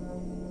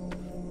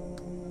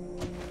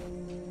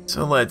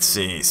 So let's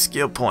see.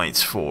 Skill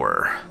points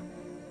for...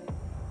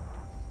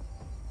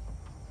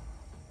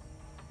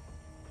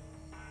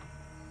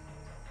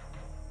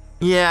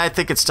 Yeah, I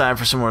think it's time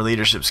for some more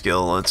leadership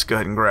skill. Let's go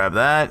ahead and grab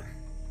that.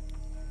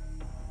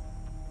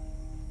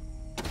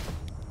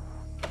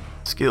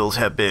 Skills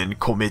have been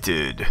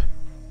committed.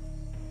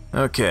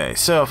 Okay,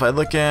 so if I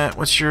look at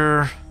what's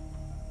your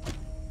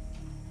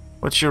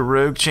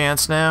rogue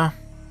chance now?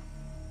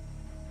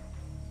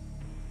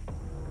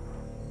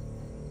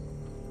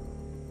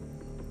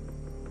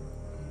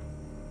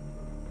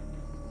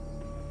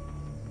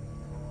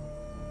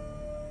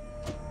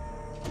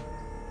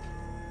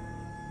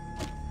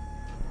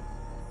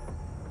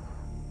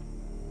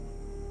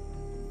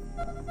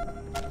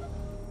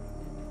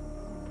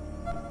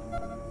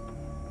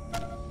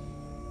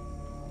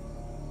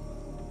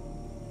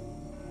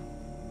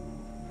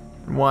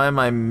 Why am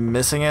I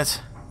missing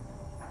it?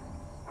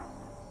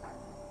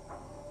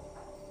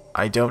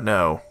 I don't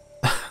know.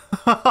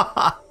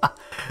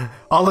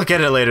 I'll look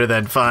at it later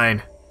then,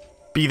 fine.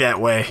 be that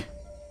way.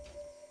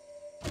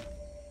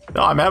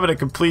 No, I'm having a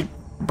complete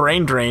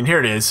brain drain. Here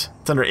it is.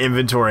 It's under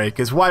inventory,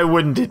 because why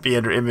wouldn't it be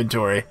under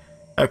inventory?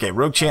 Okay,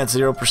 rogue chance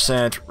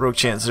 0%, rogue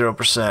chance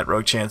 0%,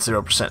 rogue chance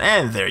 0%,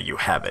 and there you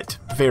have it.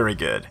 Very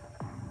good.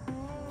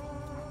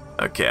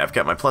 Okay, I've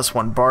got my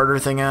 +1 barter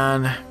thing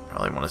on.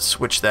 Probably want to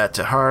switch that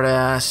to hard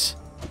ass.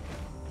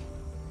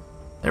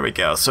 There we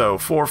go. So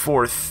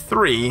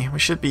 443. We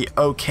should be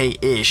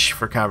okay-ish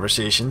for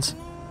conversations.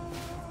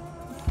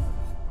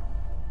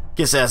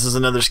 Kiss ass is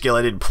another skill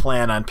I didn't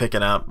plan on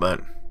picking up,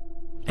 but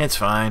it's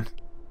fine.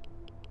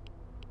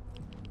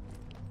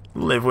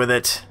 Live with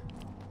it.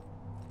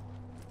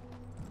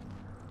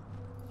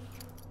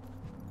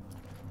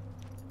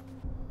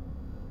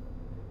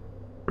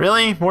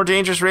 Really? More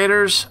dangerous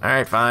raiders?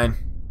 Alright, fine.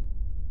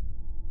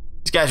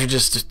 These guys are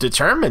just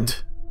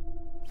determined.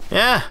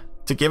 Yeah,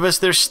 to give us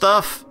their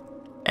stuff.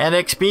 And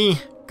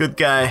XP. Good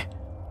guy.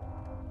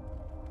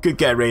 Good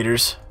guy,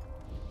 raiders.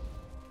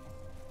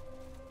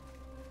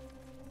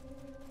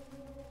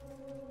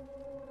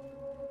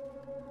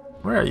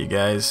 Where are you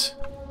guys?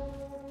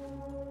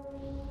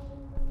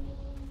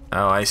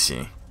 Oh, I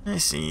see. I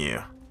see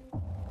you.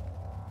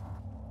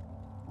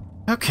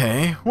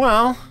 Okay,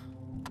 well...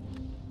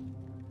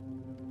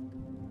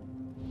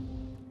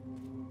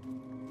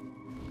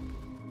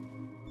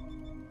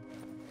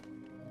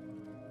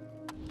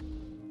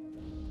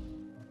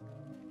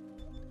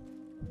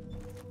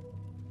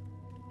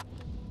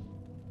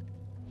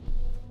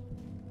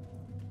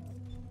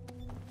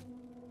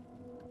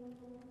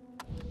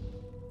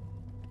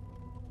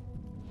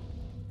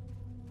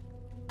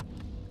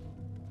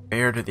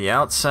 Bear to the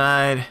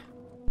outside.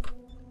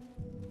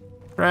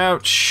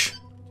 Crouch.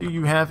 Do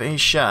you have a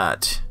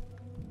shot?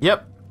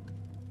 Yep.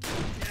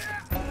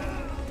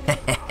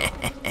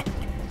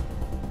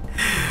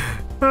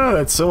 Oh,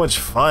 that's so much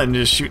fun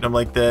just shooting him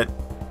like that.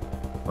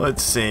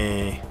 Let's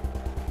see.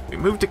 We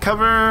move to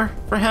cover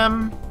for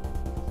him.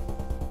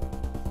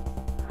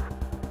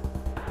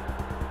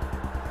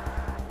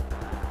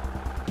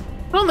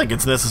 I don't think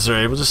it's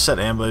necessary. We'll just set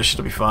ambush.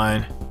 It'll be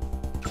fine.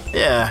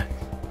 Yeah.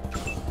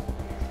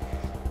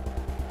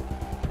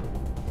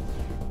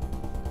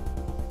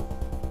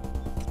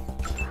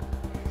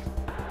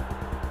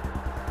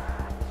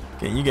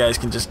 Okay, you guys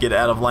can just get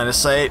out of line of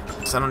sight,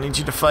 because I don't need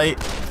you to fight.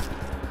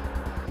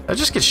 I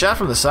just get shot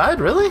from the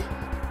side, really?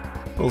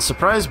 A little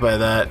surprised by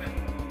that.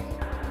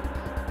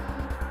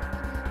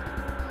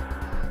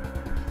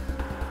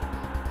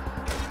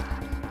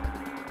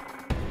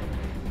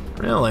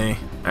 Really?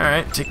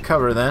 Alright, take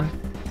cover then.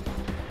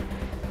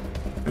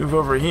 Move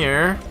over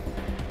here.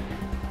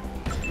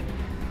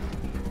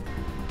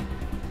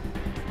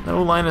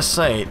 No line of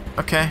sight.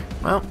 Okay,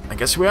 well, I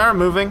guess we are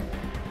moving.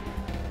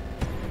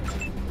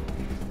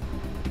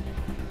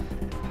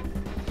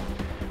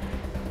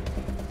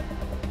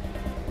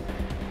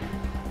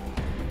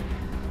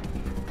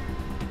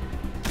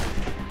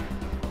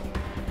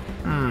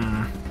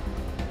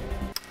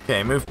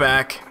 Okay, move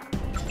back.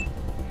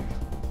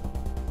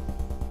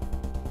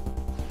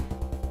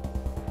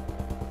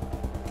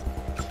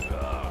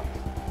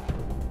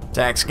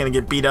 Attack's gonna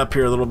get beat up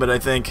here a little bit, I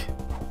think.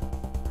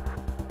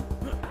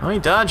 Oh, he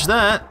dodged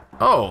that.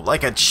 Oh,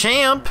 like a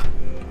champ.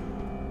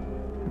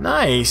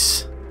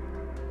 Nice.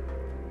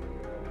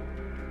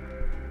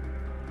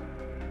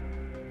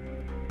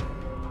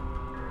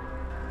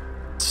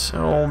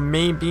 So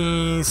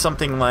maybe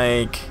something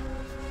like...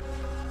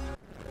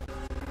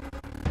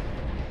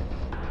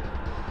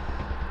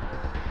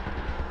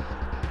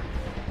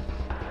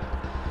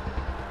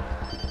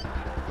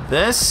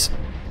 this?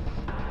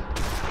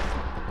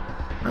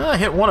 I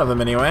hit one of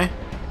them anyway.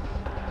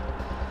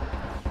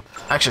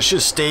 Actually, I should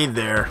have stayed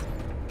there.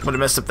 Would have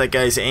messed up that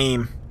guy's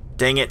aim.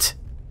 Dang it.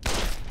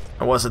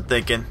 I wasn't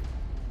thinking.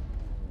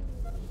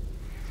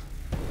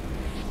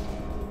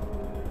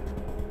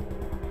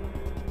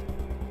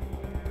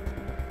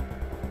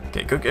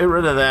 Okay, go get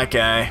rid of that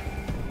guy.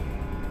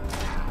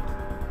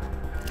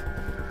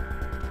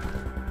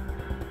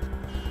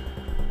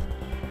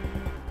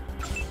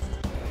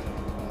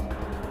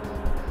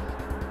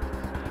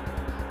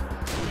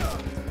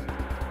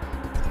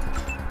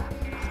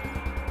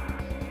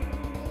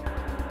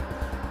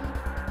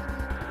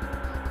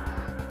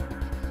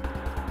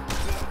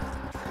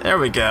 There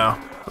we go.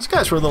 Those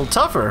guys were a little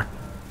tougher.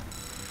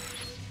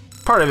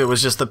 Part of it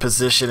was just the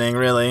positioning,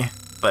 really.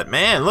 But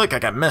man, look, I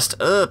got messed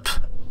up.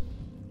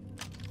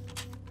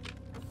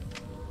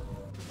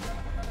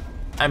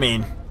 I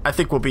mean, I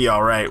think we'll be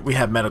alright. We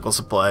have medical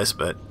supplies,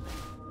 but...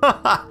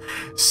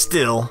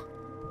 still.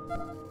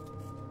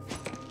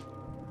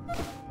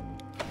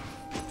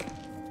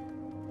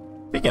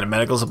 Speaking of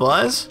medical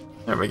supplies,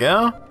 there we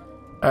go.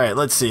 Alright,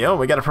 let's see. Oh,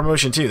 we got a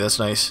promotion too. That's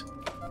nice.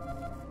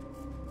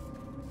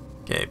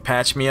 Okay,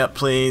 patch me up,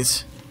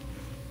 please.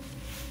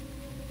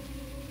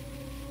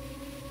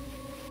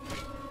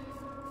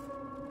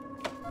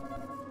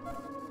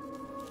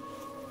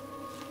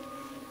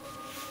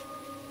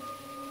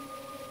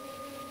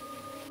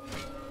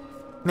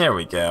 There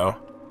we go.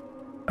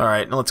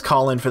 Alright, now let's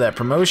call in for that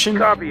promotion.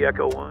 Copy,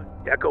 Echo 1.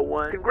 Echo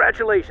 1.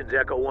 Congratulations,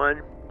 Echo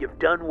 1. You've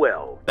done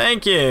well.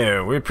 Thank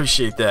you. We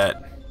appreciate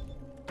that.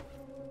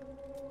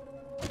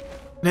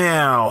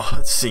 Now,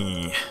 let's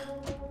see.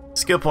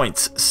 Skill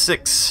points,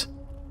 6.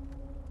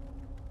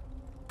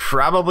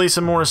 Probably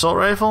some more assault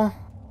rifle?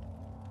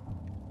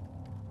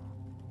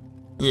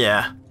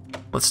 Yeah,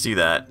 let's do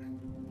that.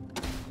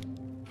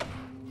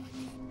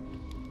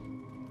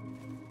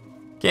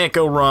 Can't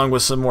go wrong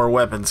with some more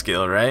weapon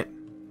skill, right?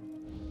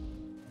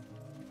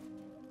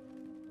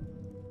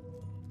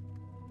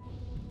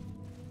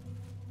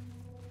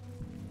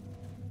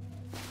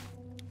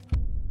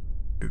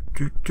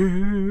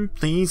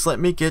 Please let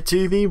me get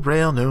to the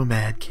Rail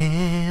Nomad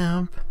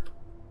camp.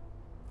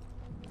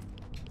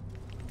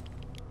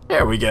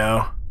 There we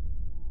go.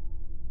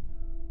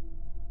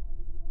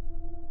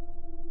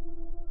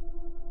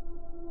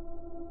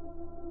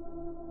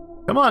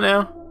 Come on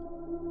now.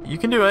 You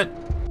can do it.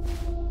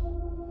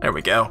 There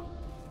we go.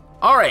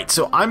 Alright,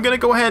 so I'm going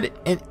to go ahead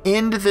and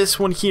end this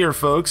one here,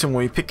 folks. And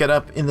when we pick it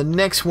up in the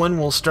next one,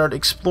 we'll start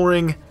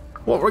exploring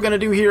what we're going to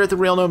do here at the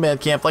Rail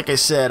Nomad camp. Like I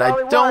said, I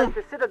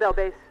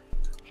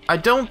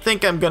don't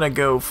think I'm going to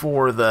go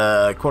for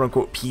the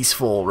quote-unquote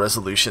peaceful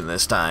resolution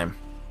this time.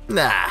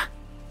 Nah,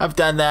 I've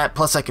done that,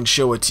 plus I can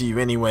show it to you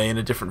anyway in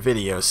a different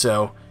video,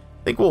 so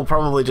I think we'll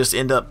probably just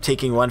end up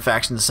taking one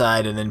faction's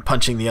side and then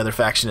punching the other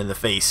faction in the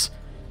face.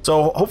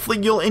 So hopefully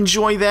you'll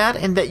enjoy that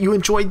and that you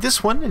enjoyed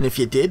this one, and if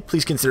you did,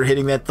 please consider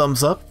hitting that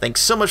thumbs up.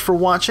 Thanks so much for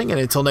watching, and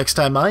until next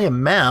time, I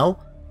am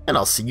Mal, and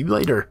I'll see you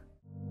later.